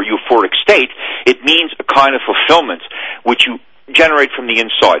mood or euphoric state. It means a kind of fulfillment which you generate from the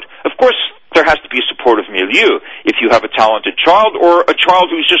inside. Of course, there has to be a supportive milieu. If you have a talented child or a child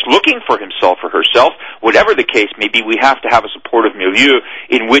who's just looking for himself or herself, whatever the case may be, we have to have a supportive milieu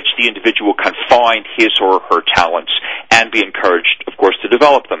in which the individual can find his or her talents and be encouraged, of course, to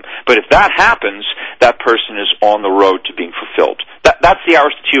develop them. But if that happens, that person is on the road to being fulfilled. That's the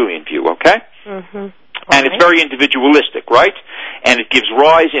Aristotelian view, okay? Mm-hmm. And it's very individualistic, right? And it gives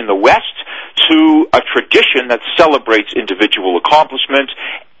rise in the West to a tradition that celebrates individual accomplishment.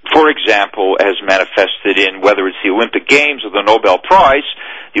 For example, as manifested in whether it's the Olympic Games or the Nobel Prize.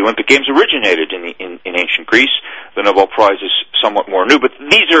 The Olympic Games originated in ancient Greece. The Nobel Prize is somewhat more new, but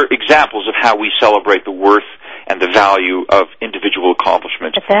these are examples of how we celebrate the worth and the value of individual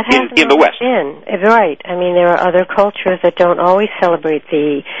accomplishment in the West. Right. I mean, there are other cultures that don't always celebrate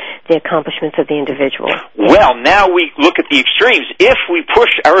the accomplishments of the individual. Well, now we look at the extremes. If we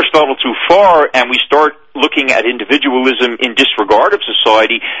push Aristotle too far and we start looking at individualism in disregard of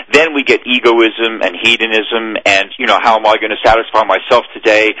society, then we get egoism and hedonism and, how am I going to satisfy myself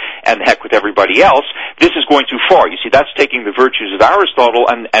today and the heck with everybody else. This is going too far. You see, that's taking the virtues of Aristotle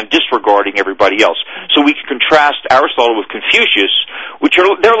and disregarding everybody else. So we can contrast Aristotle with Confucius,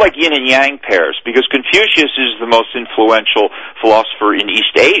 they're like yin and yang pairs, because Confucius is the most influential philosopher in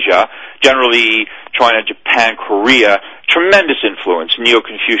East Asia, generally China, Japan, Korea. Tremendous influence.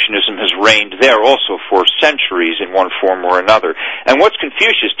 Neo-Confucianism has reigned there also for centuries in one form or another. And what's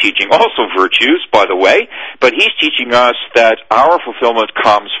Confucius teaching? Also virtues, by the way, but he's teaching us that our fulfillment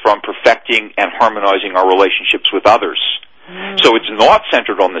comes from perfecting and harmonizing our relationships with others. So it's not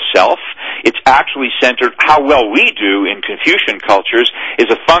centered on the self. It's actually centered, how well we do in Confucian cultures is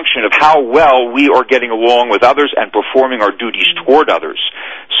a function of how well we are getting along with others and performing our duties toward others.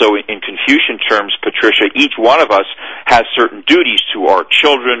 So in Confucian terms, Patricia, each one of us has certain duties to our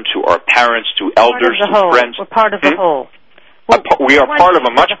children, to our parents, to elders, to friends. We're part of the whole. We are part of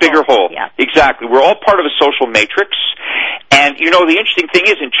a much bigger whole. Yeah. Exactly. We're all part of a social matrix. And, the interesting thing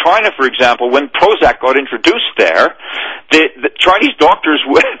is, in China, for example, when Prozac got introduced there, the Chinese doctors,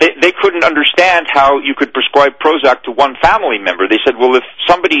 they couldn't understand how you could prescribe Prozac to one family member. They said, well, if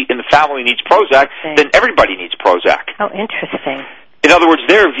somebody in the family needs Prozac, then everybody needs Prozac. Oh, interesting. In other words,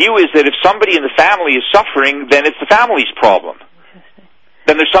 their view is that if somebody in the family is suffering, then it's the family's problem.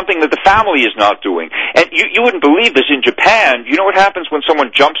 Then there's something that the family is not doing. And you wouldn't believe this in Japan. You know what happens when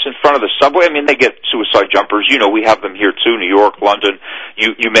someone jumps in front of the subway? I mean, they get suicide jumpers. We have them here too, New York, London.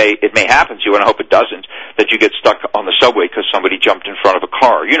 It may happen to you, and I hope it doesn't, that you get stuck on the subway because somebody jumped in front of a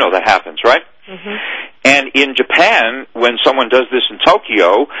car. That happens, right? Mm-hmm. And in Japan, when someone does this in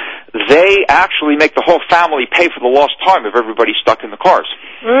Tokyo, they actually make the whole family pay for the lost time of everybody stuck in the cars.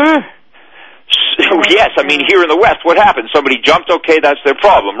 Yes, I mean, here in the West, what happens? Somebody jumped, okay, that's their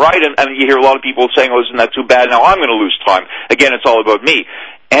problem, right? And you hear a lot of people saying, oh, isn't that too bad? Now I'm going to lose time. Again, it's all about me.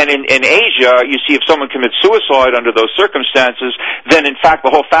 And in Asia, you see if someone commits suicide under those circumstances, then in fact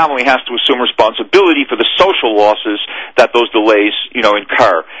the whole family has to assume responsibility for the social losses that those delays,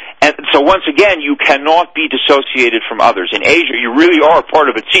 incur. And so once again, you cannot be dissociated from others. In Asia, you really are part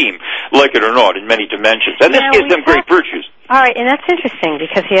of a team, like it or not, in many dimensions. And this gives them great virtues. All right, and that's interesting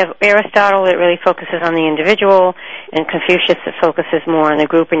because you have Aristotle that really focuses on the individual and Confucius that focuses more on the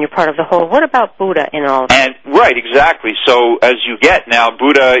group and you're part of the whole. What about Buddha in all of that? Right, exactly. So as you get now,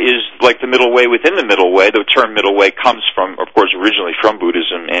 Buddha is like the middle way within the middle way. The term middle way comes from, of course, originally from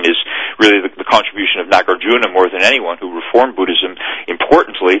Buddhism and is really the contribution of Nagarjuna more than anyone who reformed Buddhism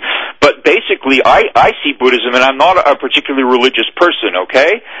importantly. But basically, I see Buddhism, and I'm not a particularly religious person,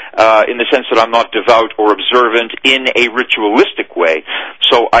 okay, in the sense that I'm not devout or observant in a ritualistic way.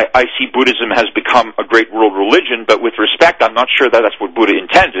 So I see Buddhism has become a great world religion, but with respect, I'm not sure that that's what Buddha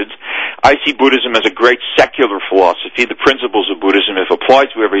intended. I see Buddhism as a great secular philosophy. The principles of Buddhism, if applied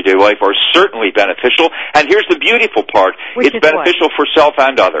to everyday life, are certainly beneficial. And here's the beautiful part. It's beneficial for self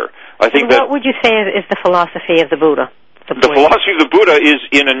and other. I think what would you say is the philosophy of the Buddha? The philosophy of the Buddha is,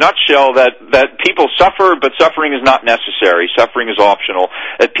 in a nutshell, that people suffer, but suffering is not necessary. Suffering is optional.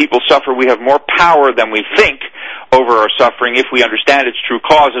 That people suffer, we have more power than we think over our suffering. If we understand its true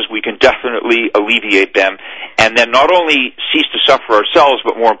causes, we can definitely alleviate them. And then not only cease to suffer ourselves,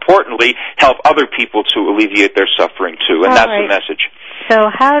 but more importantly, help other people to alleviate their suffering too. And that's the message. So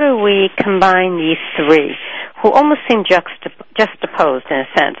how do we combine these three, who almost seem juxtaposed in a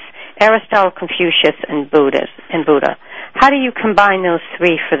sense? Aristotle, Confucius, and Buddha. How do you combine those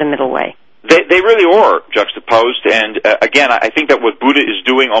three for the middle way? They really are juxtaposed, and again, I think that what Buddha is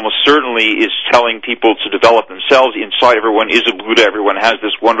doing almost certainly is telling people to develop themselves. Inside everyone is a Buddha. Everyone has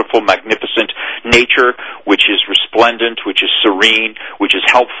this wonderful, magnificent nature, which is resplendent, which is serene, which is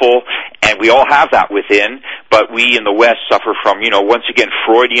helpful, and we all have that within, but we in the West suffer from, once again,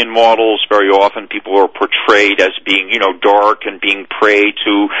 Freudian models. Very often people are portrayed as being, dark and being prey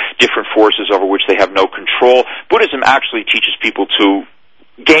to different forces over which they have no control. Buddhism actually teaches people to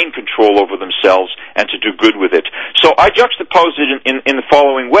gain control over themselves and to do good with it. So I juxtapose it in the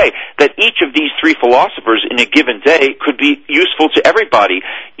following way, that each of these three philosophers in a given day could be useful to everybody.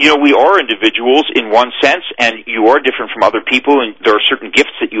 We are individuals in one sense, and you are different from other people, and there are certain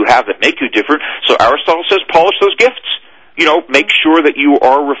gifts that you have that make you different. So Aristotle says, polish those gifts. Make sure that you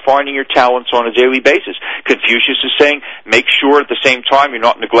are refining your talents on a daily basis. Confucius is saying, make sure at the same time you're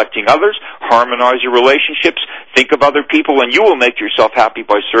not neglecting others, harmonize your relationships, think of other people, and you will make yourself happy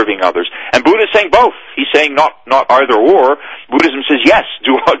by serving others. And Buddha is saying both. He's saying not either or. Buddhism says, yes,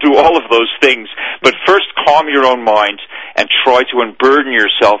 do all of those things, but first calm your own mind and try to unburden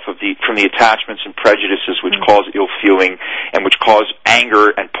yourself from the attachments and prejudices which cause ill feeling and which cause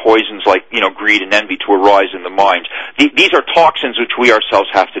anger and poisons like greed and envy to arise in the mind. These are toxins which we ourselves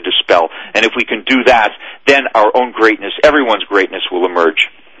have to dispel, and if we can do that, then our own greatness, everyone's greatness, will emerge.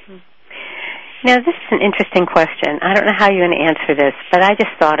 Now, this is an interesting question. I don't know how you're going to answer this, but I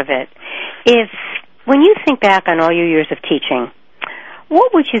just thought of it. When you think back on all your years of teaching,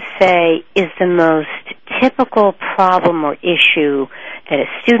 what would you say is the most typical problem or issue that a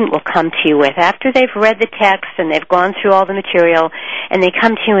student will come to you with after they've read the text and they've gone through all the material, and they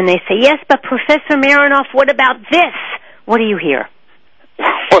come to you and they say, yes, but Professor Marinoff, what about this? What do you hear?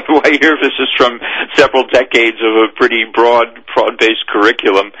 What do I hear? This is from several decades of a pretty broad-based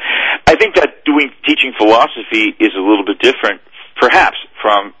curriculum. I think that teaching philosophy is a little bit different, perhaps,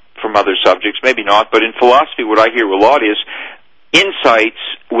 from other subjects. Maybe not, but in philosophy what I hear a lot is insights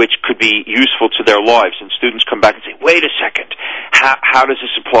which could be useful to their lives, and students come back and say, wait a second, how does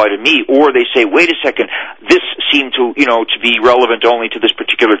this apply to me? Or they say, wait a second, this seemed to be relevant only to this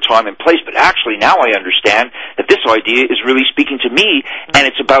particular time and place, but actually now I understand that this idea is really speaking to me, and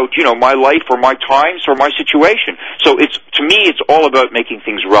it's about, my life or my times or my situation. So to me, it's all about making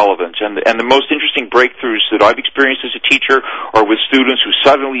things relevant, and the most interesting breakthroughs that I've experienced as a teacher are with students who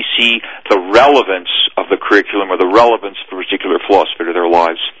suddenly see the relevance of the curriculum or the relevance of a particular philosophy to their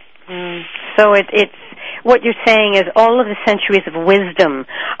lives. So it's what you're saying is all of the centuries of wisdom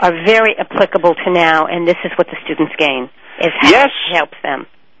are very applicable to now, and this is what the students gain, is how it helps them.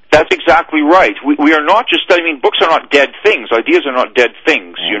 That's exactly right. We are not just, books are not dead things. Ideas are not dead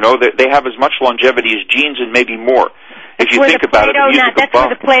things, They have as much longevity as genes and maybe more. If you think about it, that's where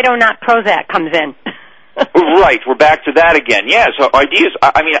the Plato Not Prozac comes in. Right, we're back to that again. Yeah, so ideas,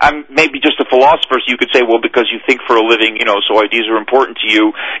 I'm maybe just a philosopher, so you could say, well, because you think for a living, so ideas are important to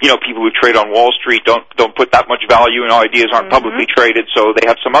you. People who trade on Wall Street don't put that much value, ideas aren't publicly traded, so they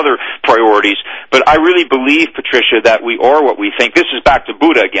have some other priorities. But I really believe, Patricia, that we are what we think. This is back to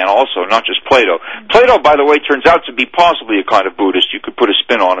Buddha again also, not just Plato. Plato, by the way, turns out to be possibly a kind of Buddhist. You could put a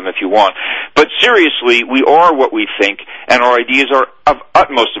spin on him if you want. But seriously, we are what we think, and our ideas are of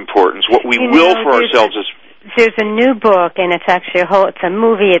utmost importance. What we will for ourselves is... There's a new book, and it's actually it's a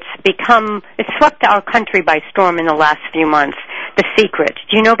movie. It's swept our country by storm in the last few months. The Secret.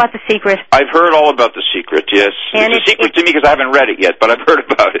 Do you know about The Secret? I've heard all about The Secret, yes. And it's a secret to me because I haven't read it yet, but I've heard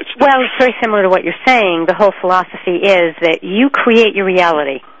about it. Well, it's very similar to what you're saying. The whole philosophy is that you create your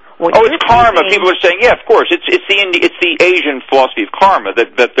reality. It's karma. People are saying, yeah, of course. It's the Asian philosophy of karma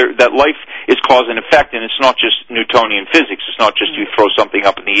that life is cause and effect, and it's not just Newtonian physics. It's not just you throw something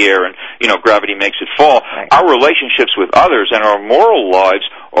up in the air and gravity makes it fall. Right. Our relationships with others and our moral lives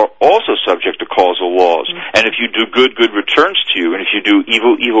are also subject to causal laws. And if you do good, good returns to you, and if you do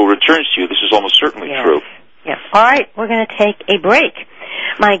evil, evil returns to you. This is almost certainly true. Yes. All right, we're going to take a break.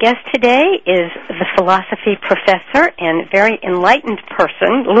 My guest today is the philosophy professor and very enlightened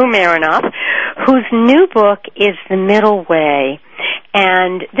person, Lou Marinoff, whose new book is The Middle Way.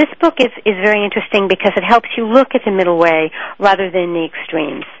 And this book is very interesting because it helps you look at the middle way rather than the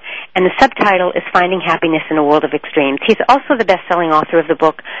extremes. And the subtitle is Finding Happiness in a World of Extremes. He's also the best-selling author of the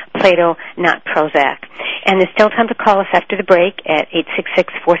book Plato Not Prozac. And there's still time to call us after the break at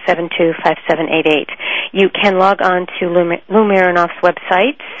 866-472-5788. You can log on to Lou Marinoff's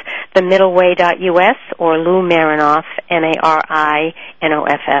websites, themiddleway.us, or Lou Marinoff,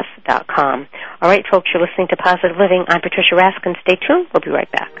 MARINOFF.com. All right, folks, you're listening to Positive Living. I'm Patricia Raskin. Stay tuned. We'll be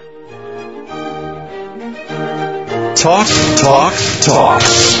right back. Talk, talk, talk.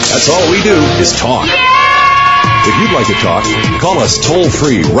 That's all we do is talk. If you'd like to talk, call us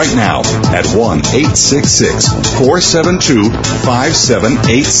toll-free right now at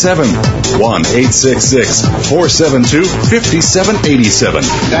 1-866-472-5787. 1-866-472-5787.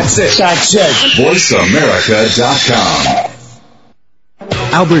 That's it. VoiceAmerica.com.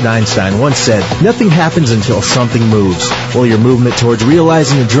 Albert Einstein once said, "Nothing happens until something moves." Well, your movement towards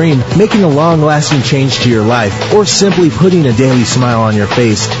realizing a dream, making a long-lasting change to your life, or simply putting a daily smile on your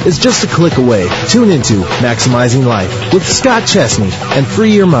face is just a click away. Tune into Maximizing Life with Scott Chesney and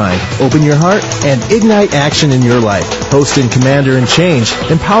free your mind, open your heart, and ignite action in your life. Host and commander in change,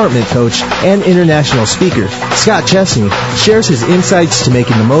 empowerment coach, and international speaker, Scott Chesney shares his insights to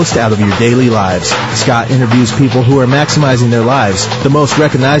making the most out of your daily lives. Scott interviews people who are maximizing their lives, the most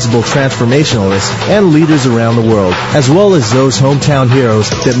recognizable transformationalists and leaders around the world, as well as those hometown heroes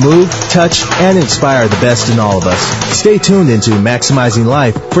that move, touch, and inspire the best in all of us. Stay tuned into Maximizing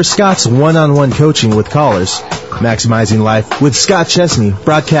Life for Scott's one-on-one coaching with callers. Maximizing Life with Scott Chesney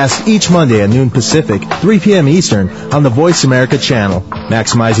broadcasts each Monday at noon Pacific, 3 p.m. Eastern on the Voice America channel.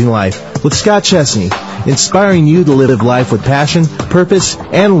 Maximizing Life with Scott Chesney, inspiring you to live life with passion, purpose,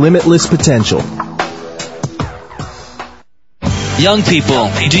 and limitless potential. Young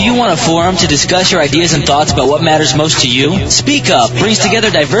people, do you want a forum to discuss your ideas and thoughts about what matters most to you? Speak Up brings together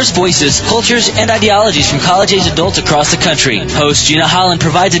diverse voices, cultures, and ideologies from college-age adults across the country. Host Gina Holland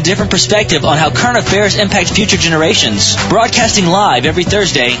provides a different perspective on how current affairs impact future generations. Broadcasting live every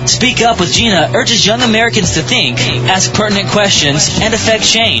Thursday, Speak Up with Gina urges young Americans to think, ask pertinent questions, and affect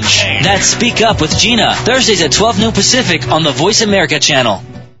change. That's Speak Up with Gina, Thursdays at 12 noon Pacific on the Voice America channel.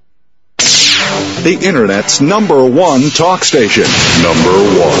 The Internet's #1 talk station.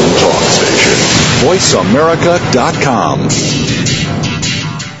 #1 talk station. VoiceAmerica.com.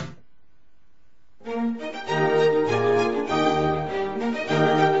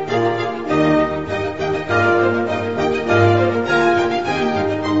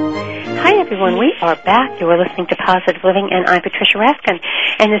 We are back. You are listening to Positive Living, and I'm Patricia Raskin.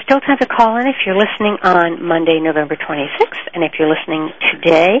 And there's still time to call in if you're listening on Monday, November 26th, and if you're listening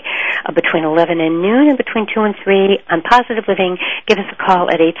today between 11 and noon and between 2 and 3 on Positive Living, give us a call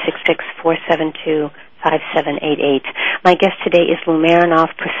at 866-472-5788. My guest today is Lou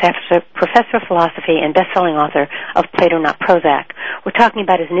Marinoff, Professor of Philosophy and best-selling author of Plato Not Prozac. We're talking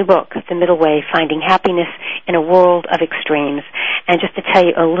about his new book, The Middle Way, Finding Happiness in a World of Extremes. And just to tell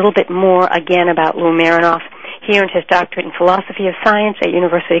you a little bit more again about Lou Marinoff, he earned his doctorate in Philosophy of Science at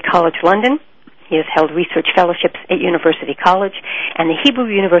University College London. He has held research fellowships at University College and the Hebrew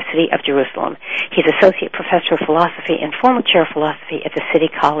University of Jerusalem. He's Associate Professor of Philosophy and former Chair of Philosophy at the City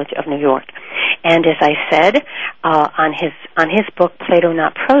College of New York. And as I said, on his book, Plato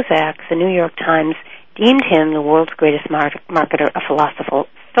Not Prozac, the New York Times deemed him the world's greatest marketer of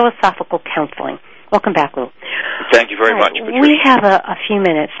philosophical counseling. Welcome back, Lou. Thank you very much, Patricia. We have a few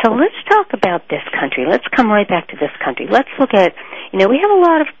minutes, so let's talk about this country. Let's come right back to this country. Let's look at, we have a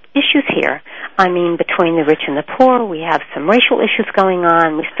lot of issues here. I mean, between the rich and the poor, we have some racial issues going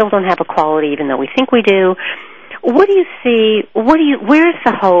on. We still don't have equality, even though we think we do. What do you see? Where's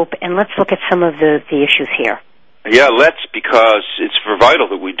the hope? And let's look at some of the issues here. Yeah, because it's vital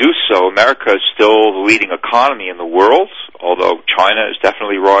that we do so. America is still the leading economy in the world, although China is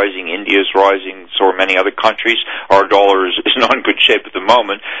definitely rising, India is rising, so are many other countries. Our dollar is not in good shape at the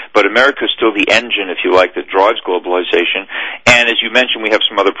moment, but America is still the engine, if you like, that drives globalization. And as you mentioned, we have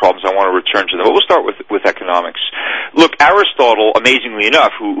some other problems. I want to return to them. But we'll start with economics. Look, Aristotle, amazingly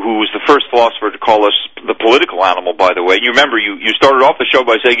enough, who was the first philosopher to call us the political animal, by the way. You remember, you started off the show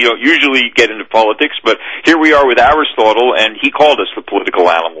by saying you don't usually get into politics, but here we are with Aristotle, and he called us the political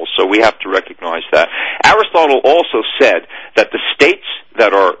animal, so we have to recognize that. Aristotle also said that the states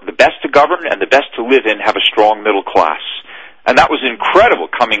that are the best to govern and the best to live in have a strong middle class. And that was incredible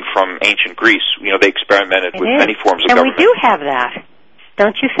coming from ancient Greece. They experimented with many forms of government. And we do have that,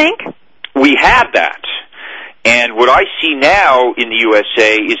 don't you think? We have that. And what I see now in the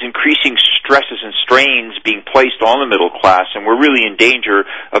USA is increasing stresses and strains being placed on the middle class, and we're really in danger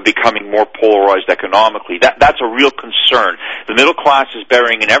of becoming more polarized economically. That's a real concern. The middle class is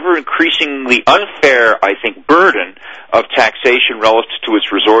bearing an ever-increasingly unfair, I think, burden of taxation relative to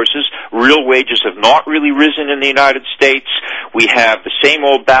its resources. Real wages have not really risen in the United States. We have the same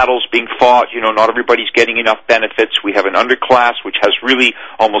old battles being fought. Not everybody's getting enough benefits. We have an underclass which has really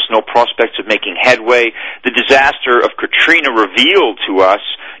almost no prospects of making headway. The disaster of Katrina revealed to us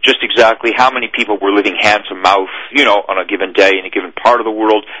just exactly how many people were living hand to mouth, on a given day in a given part of the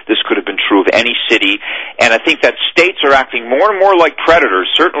world. This could have been true of any city. And I think that states are acting more and more like predators.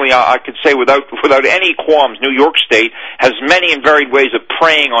 Certainly, I could say without any qualms, New York State has many and varied ways of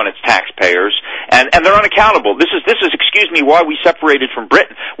preying on its taxpayers, and they're unaccountable. This is, excuse me, why we separated from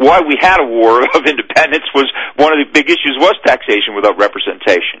Britain, why we had a war of independence was one of the big issues was taxation without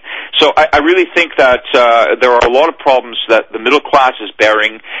representation. So I really think that there are a lot of problems that the middle class is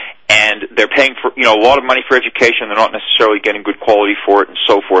bearing, and they're paying for, a lot of money for education. They're not necessarily getting good quality for it, and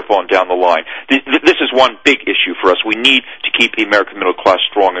so forth on down the line. This is one big issue for us. We need to keep the American middle class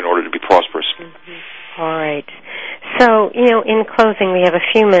strong in order to be prosperous. Mm-hmm. All right. So, in closing, we have a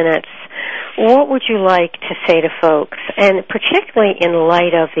few minutes. What would you like to say to folks, and particularly in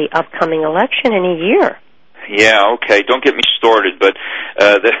light of the upcoming election in a year? Yeah, okay. Don't get me started, but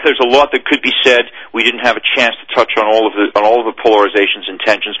there's a lot that could be said. We didn't have a chance to touch on all of the polarizations and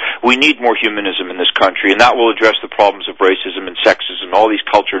tensions. We need more humanism in this country, and that will address the problems of racism and sexism, all these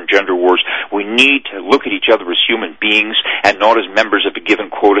culture and gender wars. We need to look at each other as human beings and not as members of a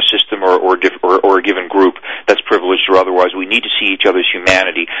given quota system or a given group that's privileged or otherwise. We need to see each other as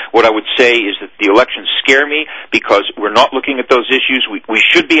humanity. What I would say is that the elections scare me because we're not looking at those issues. We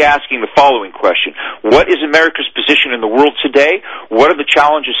should be asking the following question: what is America's position in the world today? What are the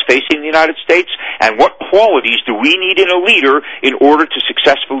challenges facing the United States? And what qualities do we need in a leader in order to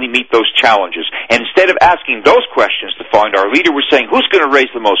successfully meet those challenges? And instead of asking those questions to find our leader, we're saying, who's going to raise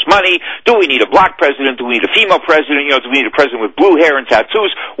the most money? Do we need a black president? Do we need a female president? Do we need a president with blue hair and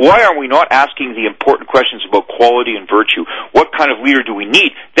tattoos? Why are we not asking the important questions about quality and virtue? What kind of leader do we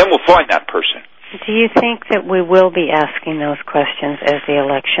need? Then we'll find that person. Do you think that we will be asking those questions as the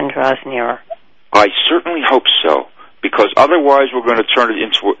election draws nearer? I certainly hope so, because otherwise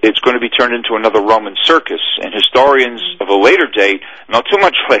it's going to be turned into another Roman circus, and historians of a later date, not too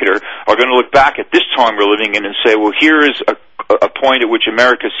much later, are going to look back at this time we're living in and say, well, here is a point at which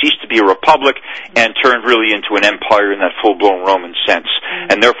America ceased to be a republic and turned really into an empire in that full-blown Roman sense,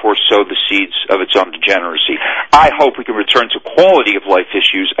 and therefore sowed the seeds of its own degeneracy. I hope we can return to quality of life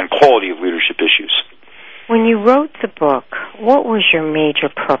issues and quality of leadership issues. When you wrote the book, what was your major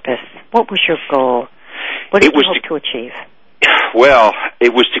purpose? What was your goal? What did you hope to achieve? Well,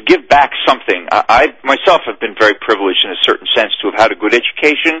 it was to give back something. I myself have been very privileged in a certain sense to have had a good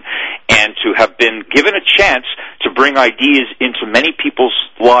education and to have been given a chance to bring ideas into many people's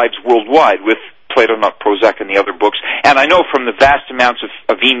lives worldwide with Plato Not Prozac and the other books. And I know from the vast amounts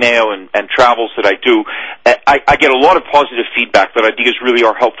of email and travels that I do, I get a lot of positive feedback that ideas really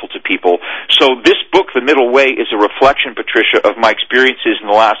are helpful to people. So this book, The Middle Way, is a reflection, Patricia, of my experiences in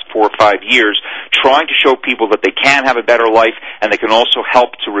the last 4 or 5 years, trying to show people that they can have a better life and they can also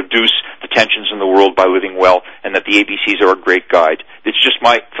help to reduce the tensions in the world by living well, and that the ABCs are a great guide. It's just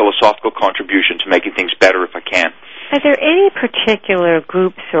my philosophical contribution to making things better if I can. Are there any particular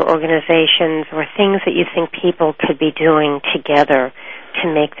groups or organizations or things that you think people could be doing together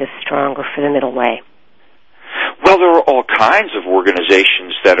to make this stronger for the middle way? Well, there are all kinds of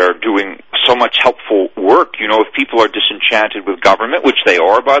organizations that are doing so much helpful work. If people are disenchanted with government, which they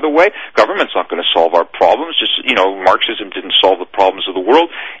are, by the way, government's not going to solve our problems. Just, Marxism didn't solve the problems of the world,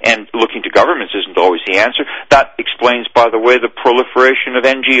 and looking to governments isn't always the answer. That explains, by the way, the proliferation of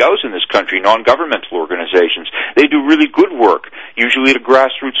NGOs in this country, non-governmental organizations. They do really good work, usually at a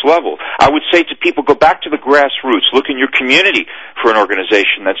grassroots level. I would say to people, go back to the grassroots. Look in your community for an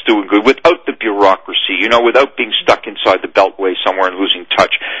organization that's doing good without the bureaucracy, without being stuck inside the beltway somewhere and losing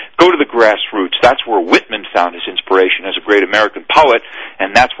touch. Go to the grassroots. That's where Whitman found his inspiration as a great American poet,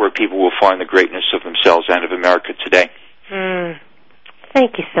 and that's where people will find the greatness of themselves and of America today.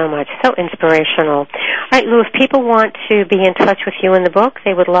 Thank you so much. So inspirational. All right, Lou, if people want to be in touch with you in the book,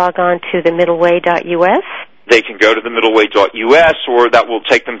 they would log on to themiddleway.us. They can go to themiddleway.us, or that will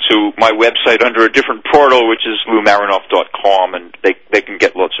take them to my website under a different portal, which is loumarinoff.com, and they can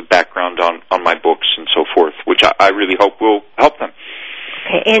get lots of background on my books and so forth, which I really hope will help them.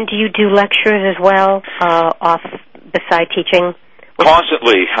 Okay, and do you do lectures as well, beside teaching?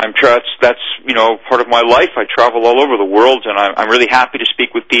 Constantly. That's part of my life. I travel all over the world, and I'm really happy to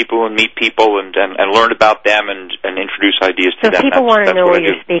speak with people and meet people and learn about them and introduce ideas to them. So if people want to know where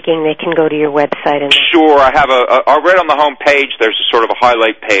you're speaking, they can go to your website. Sure. I have right on the home page, there's a sort of a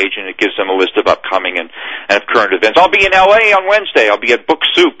highlight page, and it gives them a list of upcoming and of current events. I'll be in L.A. on Wednesday. I'll be at Book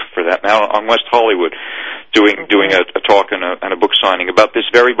Soup for that now on West Hollywood, doing a talk and a book signing about this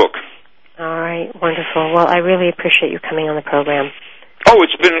very book. All right. Wonderful. Well, I really appreciate you coming on the program. Oh,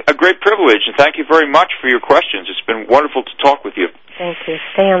 it's been a great privilege, and thank you very much for your questions. It's been wonderful to talk with you. Thank you.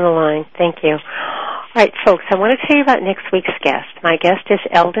 Stay on the line. Thank you. All right, folks, I want to tell you about next week's guest. My guest is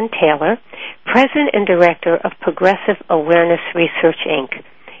Eldon Taylor, President and Director of Progressive Awareness Research, Inc.,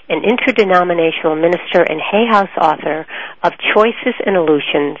 an interdenominational minister and Hay House author of Choices and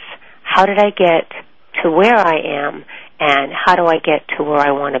Illusions, How Did I Get to Where I Am, and How Do I Get to Where I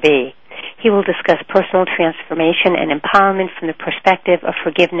Want to Be? He will discuss personal transformation and empowerment from the perspective of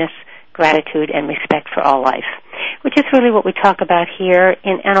forgiveness, gratitude, and respect for all life, which is really what we talk about here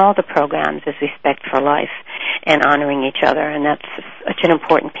in all the programs, is respect for life. and honoring each other, and that's such an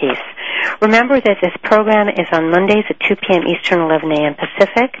important piece. Remember that this program is on Mondays at 2 p.m. Eastern, 11 a.m.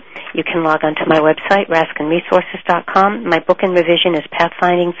 Pacific. You can log on to my website, RaskinResources.com. My book in revision is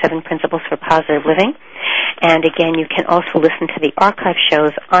Pathfinding, 7 Principles for Positive Living. And again, you can also listen to the archive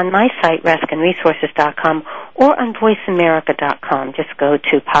shows on my site, RaskinResources.com, or on VoiceAmerica.com. Just go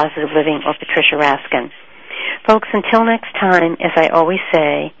to Positive Living or Patricia Raskin. Folks, until next time, as I always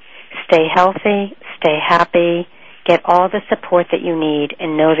say, stay healthy, stay happy, get all the support that you need,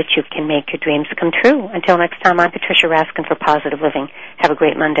 and know that you can make your dreams come true. Until next time, I'm Patricia Raskin for Positive Living. Have a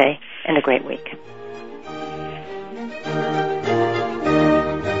great Monday and a great week.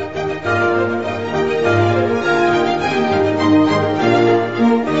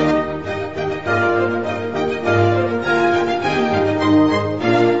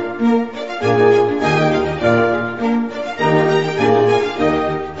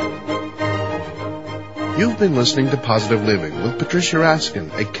 You've been listening to Positive Living with Patricia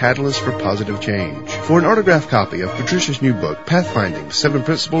Raskin, a catalyst for positive change. For an autographed copy of Patricia's new book, Pathfinding, 7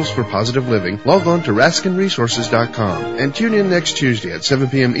 Principles for Positive Living, log on to RaskinResources.com and tune in next Tuesday at 7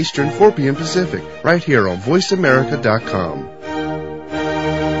 p.m. Eastern, 4 p.m. Pacific, right here on VoiceAmerica.com.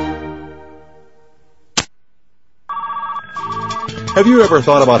 Have you ever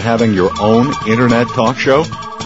thought about having your own internet talk show?